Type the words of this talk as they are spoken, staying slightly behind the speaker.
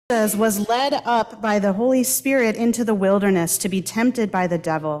Jesus was led up by the Holy Spirit into the wilderness to be tempted by the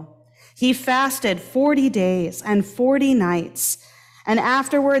devil. He fasted 40 days and 40 nights, and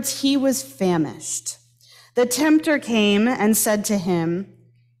afterwards he was famished. The tempter came and said to him,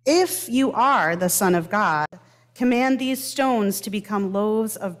 "If you are the Son of God, command these stones to become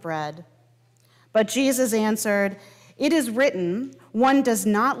loaves of bread." But Jesus answered, "It is written, one does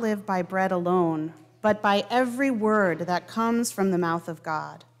not live by bread alone, but by every word that comes from the mouth of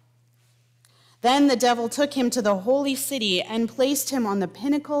God." Then the devil took him to the holy city and placed him on the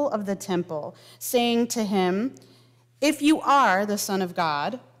pinnacle of the temple, saying to him, "If you are the Son of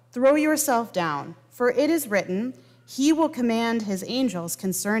God, throw yourself down, for it is written, he will command his angels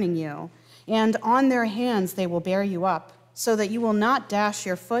concerning you, and on their hands they will bear you up, so that you will not dash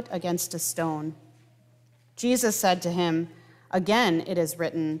your foot against a stone." Jesus said to him, "Again it is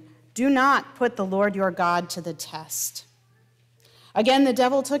written, do not put the Lord your God to the test." Again, the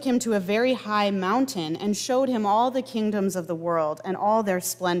devil took him to a very high mountain and showed him all the kingdoms of the world and all their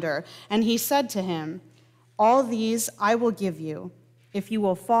splendor. And he said to him, "All these I will give you, if you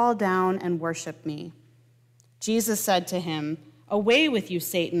will fall down and worship me." Jesus said to him, "Away with you,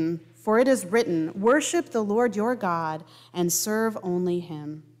 Satan, for it is written, worship the Lord your God and serve only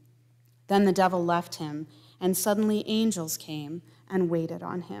him." Then the devil left him, and suddenly angels came and waited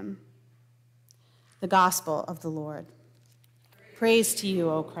on him. The Gospel of the Lord. Praise to you,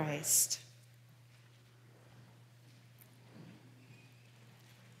 O Christ.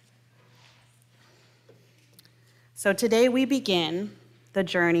 So today we begin the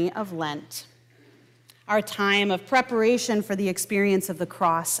journey of Lent, our time of preparation for the experience of the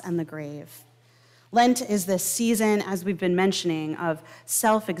cross and the grave. Lent is this season, as we've been mentioning, of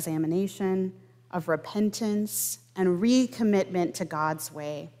self-examination, of repentance, and recommitment to God's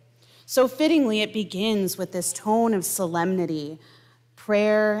way. So fittingly, it begins with this tone of solemnity,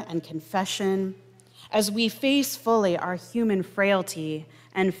 prayer and confession, as we face fully our human frailty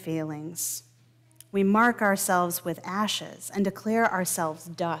and failings. We mark ourselves with ashes and declare ourselves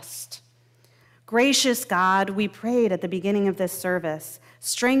dust. Gracious God, we prayed at the beginning of this service,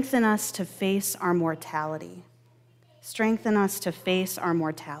 strengthen us to face our mortality. Strengthen us to face our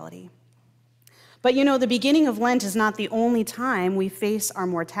mortality. But you know, the beginning of Lent is not the only time we face our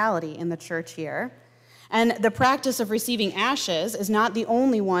mortality in the church here. And the practice of receiving ashes is not the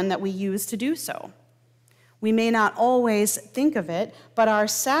only one that we use to do so. We may not always think of it, but our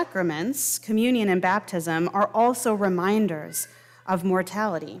sacraments, communion and baptism, are also reminders of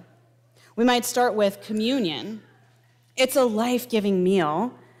mortality. We might start with communion. It's a life-giving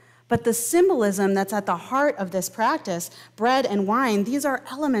meal, but the symbolism that's at the heart of this practice, bread and wine, these are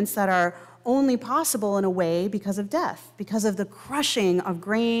elements that are only possible in a way because of death, because of the crushing of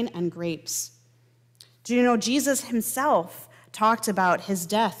grain and grapes. Do you know Jesus himself talked about his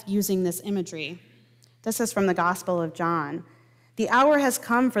death using this imagery? This is from the Gospel of John. "The hour has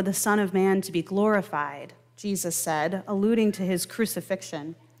come for the Son of Man to be glorified," Jesus said, alluding to his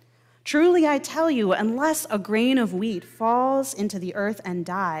crucifixion. "Truly I tell you, unless a grain of wheat falls into the earth and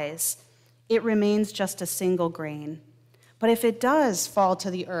dies, it remains just a single grain. But if it does fall to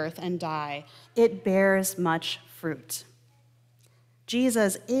the earth and die, it bears much fruit."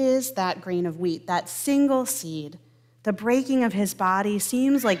 Jesus is that grain of wheat, that single seed. The breaking of his body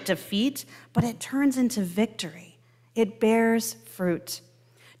seems like defeat, but it turns into victory. It bears fruit.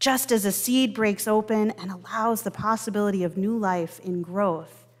 Just as a seed breaks open and allows the possibility of new life in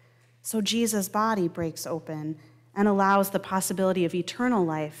growth, so Jesus' body breaks open and allows the possibility of eternal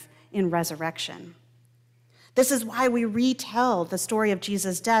life in resurrection. This is why we retell the story of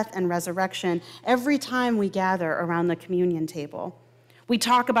Jesus' death and resurrection every time we gather around the communion table. We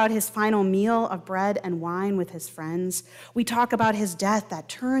talk about his final meal of bread and wine with his friends. We talk about his death that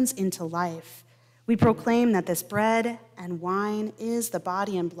turns into life. We proclaim that this bread and wine is the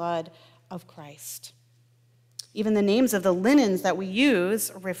body and blood of Christ. Even the names of the linens that we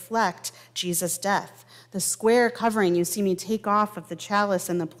use reflect Jesus' death. The square covering you see me take off of the chalice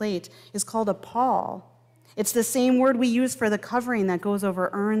and the plate is called a pall. It's the same word we use for the covering that goes over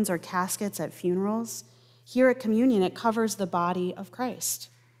urns or caskets at funerals. Here at communion, it covers the body of Christ.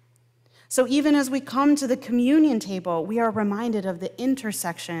 So even as we come to the communion table, we are reminded of the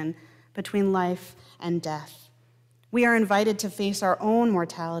intersection between life and death. We are invited to face our own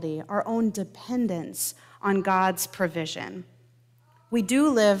mortality, our own dependence on God's provision. We do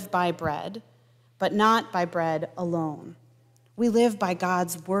live by bread, but not by bread alone. We live by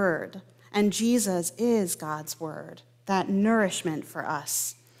God's word, and Jesus is God's word, that nourishment for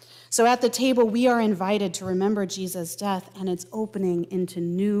us. So at the table, we are invited to remember Jesus' death and its opening into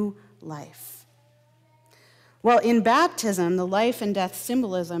new life. Well, in baptism, the life and death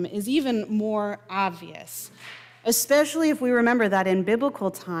symbolism is even more obvious, especially if we remember that in biblical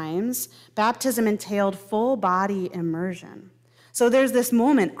times, baptism entailed full body immersion. So there's this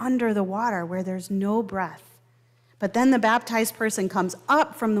moment under the water where there's no breath. But then the baptized person comes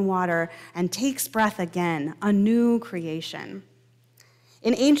up from the water and takes breath again, a new creation.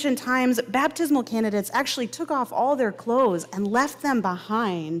 In ancient times, baptismal candidates actually took off all their clothes and left them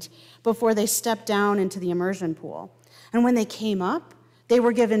behind before they stepped down into the immersion pool. And when they came up, they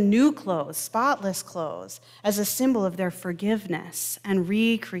were given new clothes, spotless clothes, as a symbol of their forgiveness and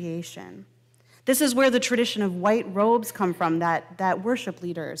recreation. This is where the tradition of white robes come from that worship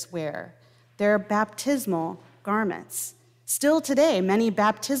leaders wear. They're baptismal garments. Still today, many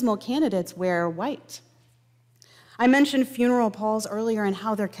baptismal candidates wear white. I mentioned funeral palls earlier and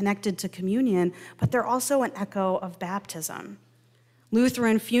how they're connected to communion, but they're also an echo of baptism.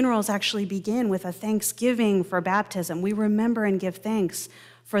 Lutheran funerals actually begin with a thanksgiving for baptism. We remember and give thanks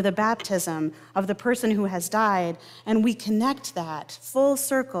for the baptism of the person who has died, and we connect that full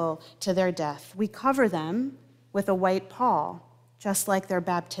circle to their death. We cover them with a white pall, just like their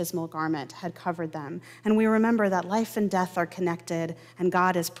baptismal garment had covered them. And we remember that life and death are connected, and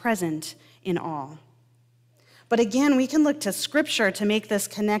God is present in all. But again, we can look to Scripture to make this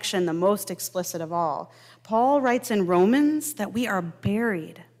connection the most explicit of all. Paul writes in Romans that we are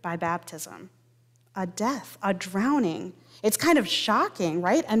buried by baptism, a death, a drowning. It's kind of shocking,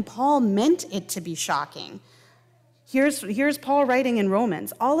 right? And Paul meant it to be shocking. Here's Paul writing in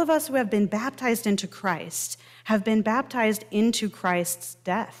Romans. All of us who have been baptized into Christ have been baptized into Christ's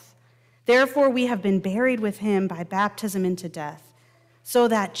death. Therefore, we have been buried with him by baptism into death, so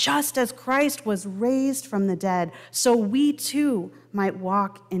that just as Christ was raised from the dead, so we too might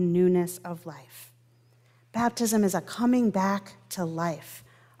walk in newness of life. Baptism is a coming back to life,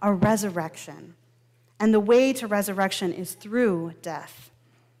 a resurrection. And the way to resurrection is through death.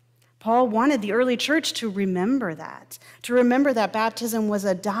 Paul wanted the early church to remember that baptism was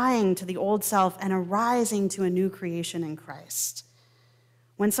a dying to the old self and a rising to a new creation in Christ.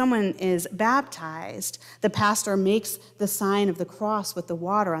 When someone is baptized, the pastor makes the sign of the cross with the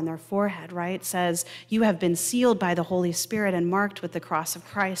water on their forehead, right? Says, "You have been sealed by the Holy Spirit and marked with the cross of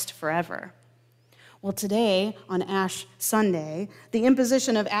Christ forever." Well, today, on Ash Sunday, the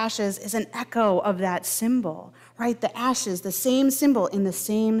imposition of ashes is an echo of that symbol, right? The ashes, the same symbol in the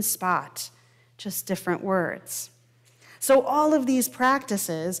same spot, just different words. So all of these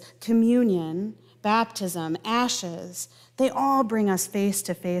practices, communion, baptism, ashes, they all bring us face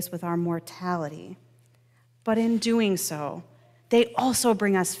to face with our mortality. But in doing so, they also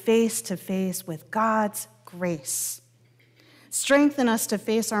bring us face to face with God's grace. Strengthen us to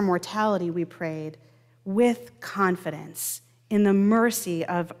face our mortality, we prayed, with confidence in the mercy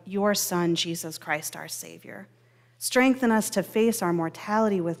of your Son, Jesus Christ, our Savior. Strengthen us to face our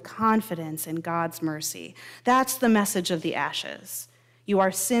mortality with confidence in God's mercy. That's the message of the ashes. You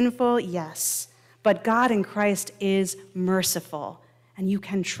are sinful, yes, but God in Christ is merciful, and you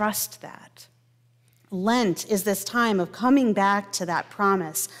can trust that. Lent is this time of coming back to that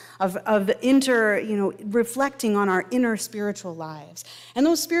promise, of reflecting on our inner spiritual lives. And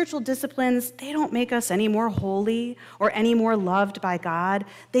those spiritual disciplines, they don't make us any more holy or any more loved by God.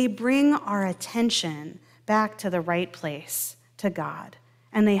 They bring our attention back to the right place, to God,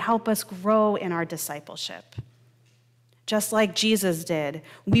 and they help us grow in our discipleship. Just like Jesus did,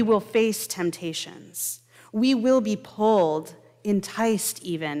 we will face temptations. We will be pulled, enticed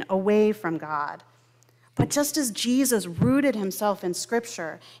even, away from God. But just as Jesus rooted himself in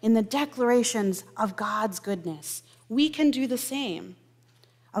Scripture, in the declarations of God's goodness, we can do the same.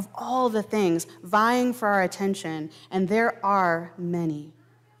 Of all the things vying for our attention, and there are many,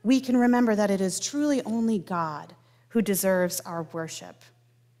 we can remember that it is truly only God who deserves our worship.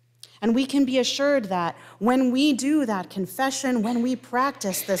 And we can be assured that when we do that confession, when we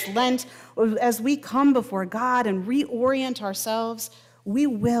practice this Lent, as we come before God and reorient ourselves, we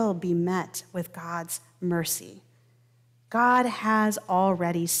will be met with God's mercy. God has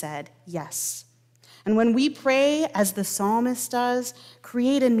already said yes. And when we pray, as the psalmist does,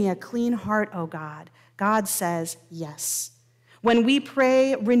 "Create in me a clean heart, O God," God says yes. When we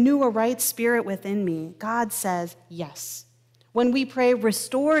pray, "Renew a right spirit within me," God says yes. When we pray,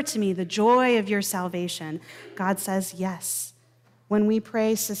 "Restore to me the joy of your salvation," God says yes. When we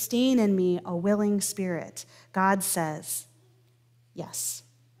pray, "Sustain in me a willing spirit," God says yes.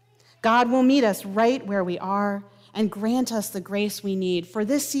 God will meet us right where we are and grant us the grace we need for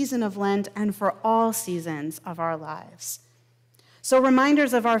this season of Lent and for all seasons of our lives. So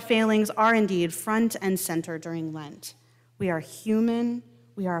reminders of our failings are indeed front and center during Lent. We are human,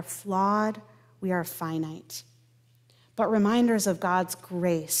 we are flawed, we are finite. But reminders of God's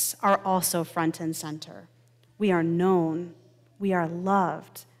grace are also front and center. We are known, we are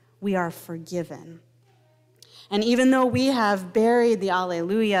loved, we are forgiven. And even though we have buried the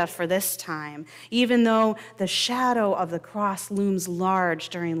Alleluia for this time, even though the shadow of the cross looms large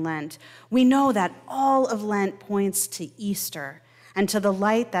during Lent, we know that all of Lent points to Easter and to the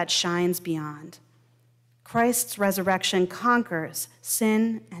light that shines beyond. Christ's resurrection conquers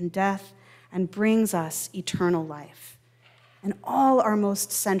sin and death and brings us eternal life. And all our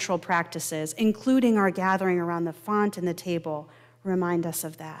most central practices, including our gathering around the font and the table, remind us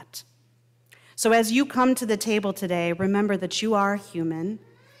of that. So as you come to the table today, remember that you are human,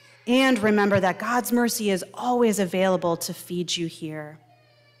 and remember that God's mercy is always available to feed you here.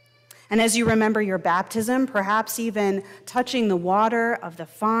 And as you remember your baptism, perhaps even touching the water of the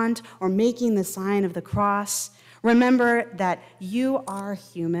font or making the sign of the cross, remember that you are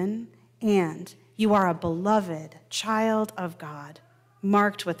human and you are a beloved child of God,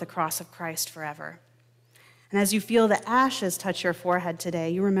 marked with the cross of Christ forever. And as you feel the ashes touch your forehead today,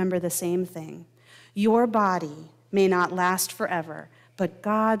 you remember the same thing. Your body may not last forever, but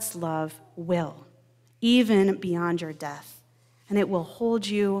God's love will, even beyond your death, and it will hold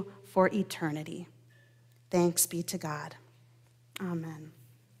you for eternity. Thanks be to God. Amen.